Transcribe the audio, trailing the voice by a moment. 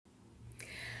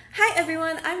Hi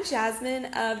everyone, I'm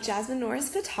Jasmine of Jasmine Norris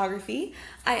Photography.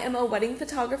 I am a wedding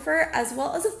photographer as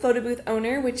well as a photo booth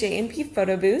owner with J&P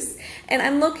Photo Booths, and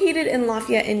I'm located in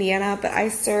Lafayette, Indiana, but I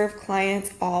serve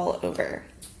clients all over.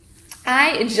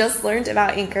 I just learned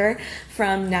about Anchor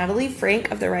from Natalie Frank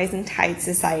of the Rising Tide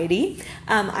Society.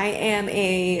 I am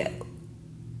a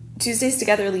Tuesdays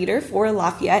Together leader for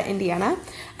Lafayette, Indiana,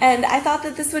 and I thought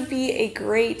that this would be a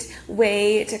great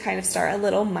way to kind of start a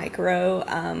little micro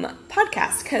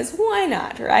podcast, because why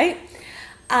not, right?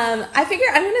 I figure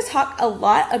I'm going to talk a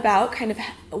lot about kind of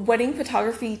wedding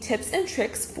photography tips and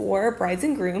tricks for brides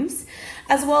and grooms,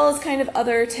 as well as kind of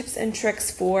other tips and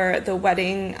tricks for the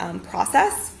wedding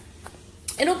process.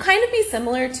 It'll kind of be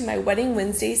similar to my Wedding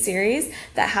Wednesday series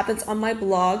that happens on my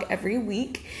blog every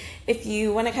week. If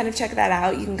you want to kind of check that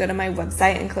out, you can go to my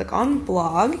website and click on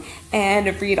blog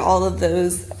and read all of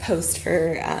those posts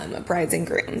for brides and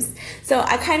grooms. So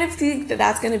I kind of think that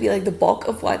that's going to be like the bulk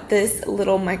of what this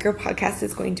little micro podcast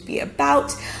is going to be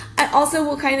about. I also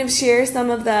will kind of share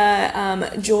some of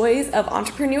the joys of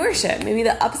entrepreneurship, maybe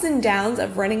the ups and downs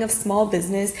of running a small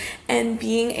business and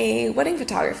being a wedding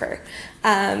photographer.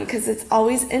 Because it's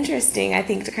always interesting, I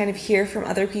think, to kind of hear from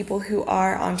other people who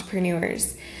are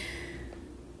entrepreneurs.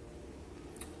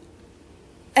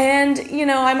 And,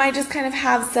 I might just kind of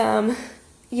have some,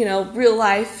 real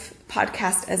life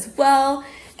podcast as well,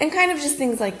 and kind of just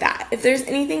things like that. If there's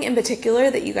anything in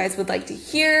particular that you guys would like to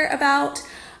hear about,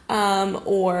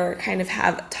 or kind of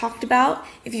have talked about,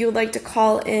 if you would like to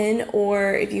call in,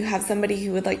 or if you have somebody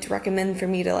who would like to recommend for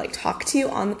me to talk to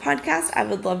on the podcast, I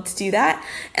would love to do that.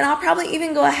 And I'll probably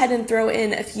even go ahead and throw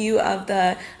in a few of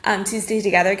the Tuesday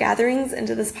Together gatherings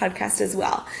into this podcast as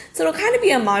well. So it'll kind of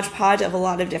be a Mod Podge of a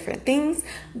lot of different things,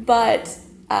 but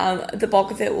the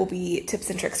bulk of it will be tips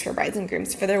and tricks for brides and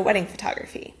grooms for their wedding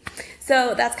photography.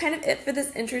 So that's kind of it for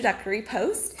this introductory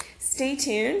post. Stay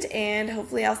tuned, and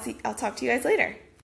hopefully I'll talk to you guys later.